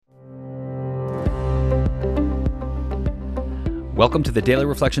Welcome to the Daily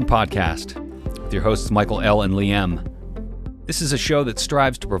Reflection Podcast with your hosts Michael L. and Liam. This is a show that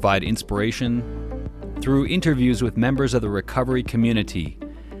strives to provide inspiration through interviews with members of the recovery community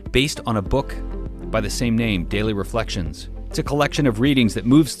based on a book by the same name, Daily Reflections. It's a collection of readings that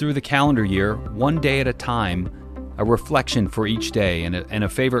moves through the calendar year, one day at a time, a reflection for each day, and a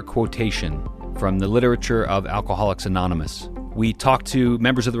favorite quotation from the literature of Alcoholics Anonymous. We talk to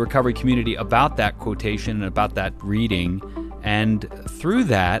members of the recovery community about that quotation and about that reading, and through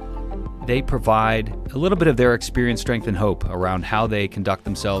that, they provide a little bit of their experience, strength, and hope around how they conduct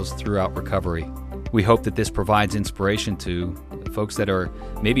themselves throughout recovery. We hope that this provides inspiration to folks that are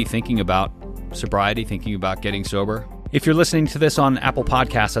maybe thinking about sobriety, thinking about getting sober. If you're listening to this on Apple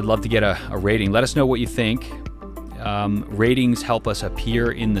Podcasts, I'd love to get a rating. Let us know what you think. Ratings help us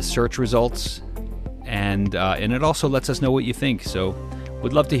appear in the search results, and it also lets us know what you think. So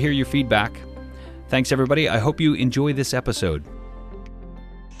we'd love to hear your feedback. Thanks, everybody. I hope you enjoy this episode.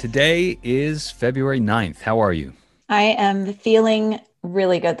 Today is February 9th. How are you? I am feeling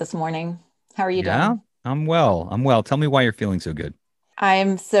really good this morning. How are you doing? Yeah, I'm well. Tell me why you're feeling so good.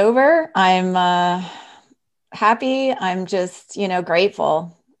 I'm sober. I'm happy. I'm just,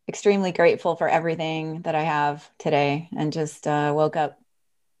 grateful, extremely grateful for everything that I have today, and just woke up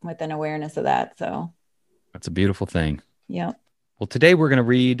with an awareness of that. So that's a beautiful thing. Yeah. Well, today we're going to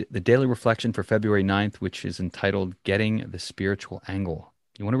read the daily reflection for February 9th, which is entitled Getting the Spiritual Angle.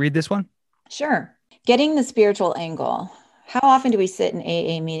 You want to read this one? Sure. Getting the spiritual angle. How often do we sit in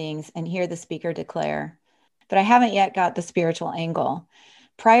AA meetings and hear the speaker declare, "But I haven't yet got the spiritual angle"?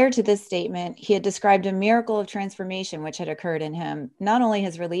 Prior to this statement, he had described a miracle of transformation which had occurred in him, not only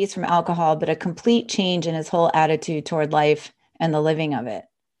his release from alcohol, but a complete change in his whole attitude toward life and the living of it.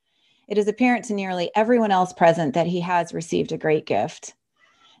 It is apparent to nearly everyone else present that he has received a great gift,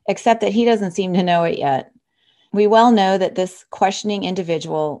 except that he doesn't seem to know it yet. We well know that this questioning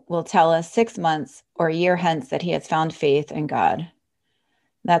individual will tell us 6 months or a year hence that he has found faith in God.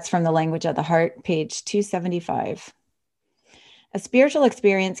 That's from The Language of the Heart, page 275. A spiritual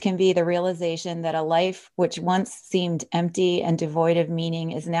experience can be the realization that a life which once seemed empty and devoid of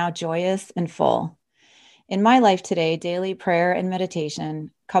meaning is now joyous and full. In my life today, daily prayer and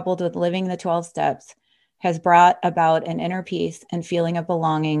meditation, coupled with living the 12 steps, has brought about an inner peace and feeling of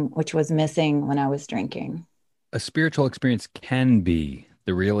belonging which was missing when I was drinking. A spiritual experience can be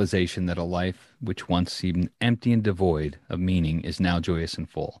the realization that a life which once seemed empty and devoid of meaning is now joyous and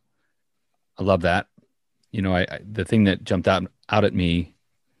full. I love that. The thing that jumped out at me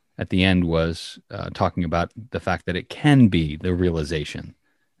at the end was talking about the fact that it can be the realization.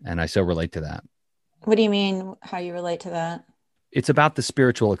 And I so relate to that. What do you mean, how you relate to that? It's about the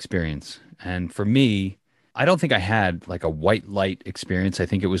spiritual experience. And for me, I don't think I had like a white light experience. I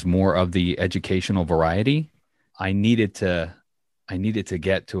think it was more of the educational variety. I needed to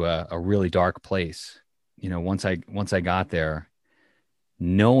get to a really dark place. Once I got there,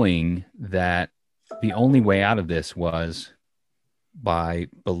 knowing that the only way out of this was by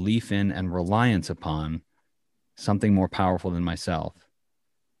belief in and reliance upon something more powerful than myself.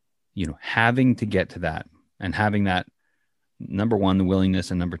 Having to get to that, and having that, number one, the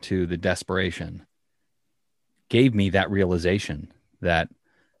willingness, and number two, the desperation, gave me that realization that,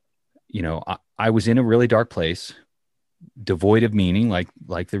 I was in a really dark place, devoid of meaning,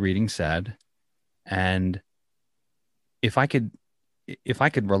 like the reading said. And if I could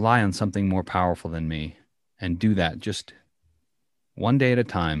rely on something more powerful than me and do that just one day at a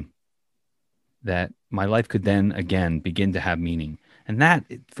time, that my life could then again begin to have meaning. And that,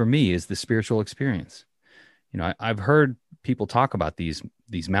 for me, is the spiritual experience. I've heard people talk about these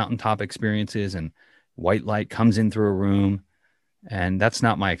mountaintop experiences, and white light comes in through a room, and that's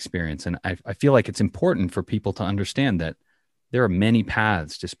not my experience. And I feel like it's important for people to understand that there are many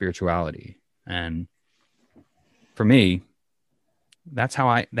paths to spirituality. And for me, that's how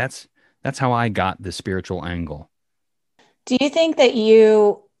I got the spiritual angle. Do you think that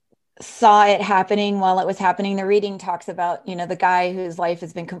you saw it happening while it was happening? The reading talks about, the guy whose life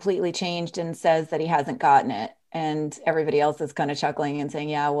has been completely changed and says that he hasn't gotten it. And everybody else is kind of chuckling and saying,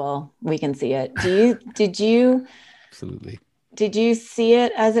 yeah, well, we can see it. Did you Absolutely. Did you see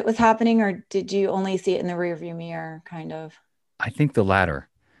it as it was happening, or did you only see it in the rearview mirror kind of? I think the latter.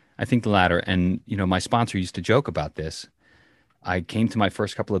 And, my sponsor used to joke about this. I came to my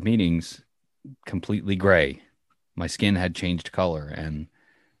first couple of meetings completely gray. My skin had changed color, and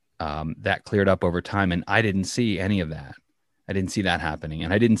that cleared up over time. And I didn't see any of that. I didn't see that happening.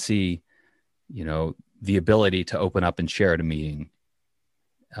 And I didn't see, the ability to open up and share at a meeting,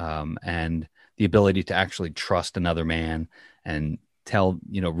 and the ability to actually trust another man and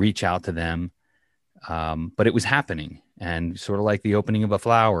reach out to them. But it was happening. and sort of like the opening of a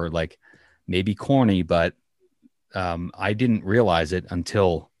flower, like maybe corny, but I didn't realize it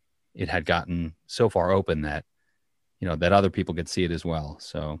until it had gotten so far open that, that other people could see it as well.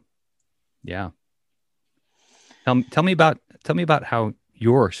 So, yeah. Tell me about how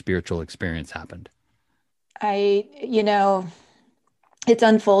your spiritual experience happened. It's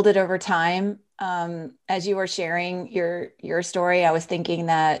unfolded over time. As you were sharing your story, I was thinking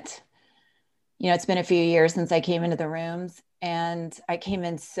that, it's been a few years since I came into the rooms, and I came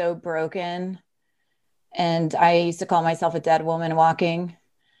in so broken. And I used to call myself a dead woman walking,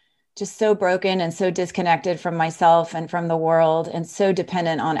 just so broken and so disconnected from myself and from the world, and so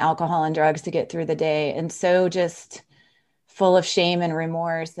dependent on alcohol and drugs to get through the day, and so just full of shame and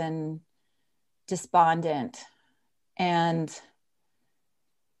remorse and despondent. And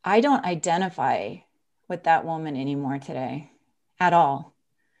I don't identify with that woman anymore today at all.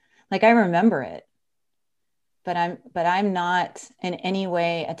 Like, I remember it, but I'm not in any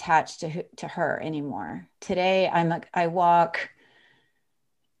way attached to her anymore. Today, I walk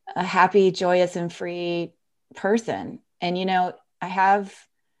a happy, joyous, and free person. And, I have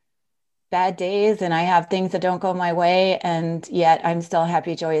bad days and I have things that don't go my way, and yet I'm still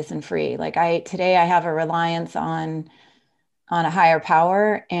happy, joyous, and free. Like, today I have a reliance on a higher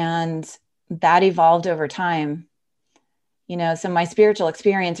power, and that evolved over time. So my spiritual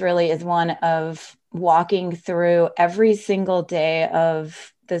experience really is one of walking through every single day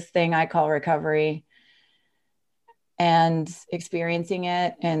of this thing I call recovery, and experiencing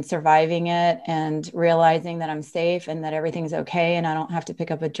it and surviving it, and realizing that I'm safe and that everything's okay and I don't have to pick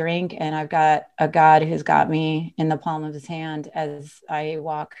up a drink, and I've got a God who's got me in the palm of his hand as I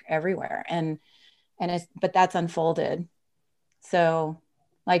walk everywhere. But that's unfolded. So,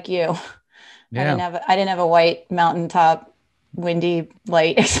 like you, Yeah. I didn't have a white mountaintop windy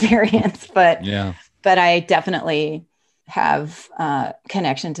light experience, but I definitely have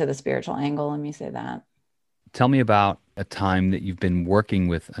connection to the spiritual angle. Let me say that. Tell me about a time that you've been working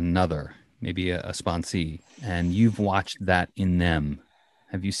with another, maybe a sponsee, and you've watched that in them.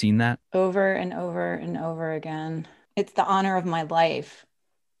 Have you seen that? Over and over and over again. It's the honor of my life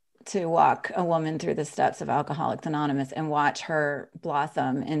to walk a woman through the steps of Alcoholics Anonymous and watch her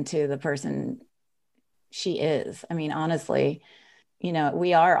blossom into the person she is. I mean, honestly,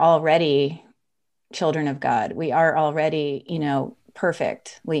 we are already children of God. We are already,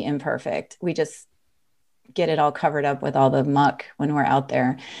 perfectly imperfect. We just get it all covered up with all the muck when we're out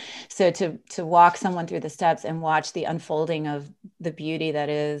there. So to walk someone through the steps and watch the unfolding of the beauty that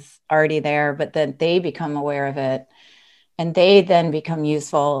is already there, but then they become aware of it, and they then become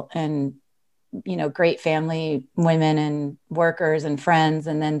useful and, great family women and workers and friends.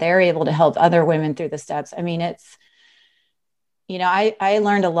 And then they're able to help other women through the steps. I mean, it's, I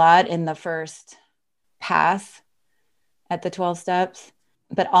learned a lot in the first pass at the 12 steps,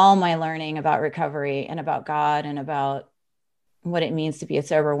 but all my learning about recovery and about God and about what it means to be a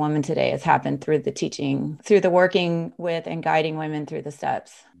sober woman today has happened through the teaching, through the working with and guiding women through the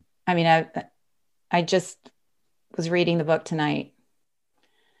steps. I mean, I just was reading the book tonight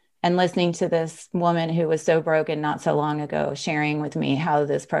and listening to this woman who was so broken not so long ago, sharing with me how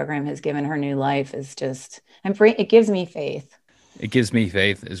this program has given her new life is just, it gives me faith. It gives me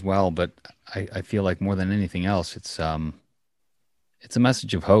faith as well, but I feel like more than anything else, it's a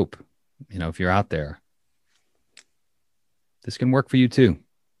message of hope. If you're out there, this can work for you too.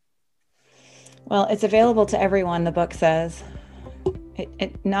 Well, it's available to everyone, the book says.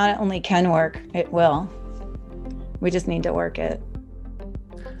 It not only can work, it will. We just need to work it.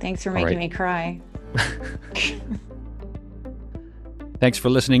 Thanks for making me cry. Thanks for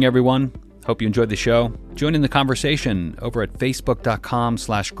listening, everyone. Hope you enjoyed the show. Join in the conversation over at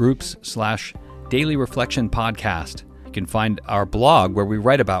facebook.com/groups/Daily Reflection Podcast. You can find our blog where we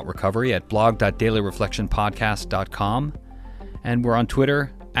write about recovery at blog.dailyreflectionpodcast.com. And we're on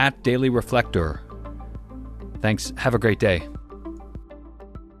Twitter @DailyReflector. Thanks. Have a great day.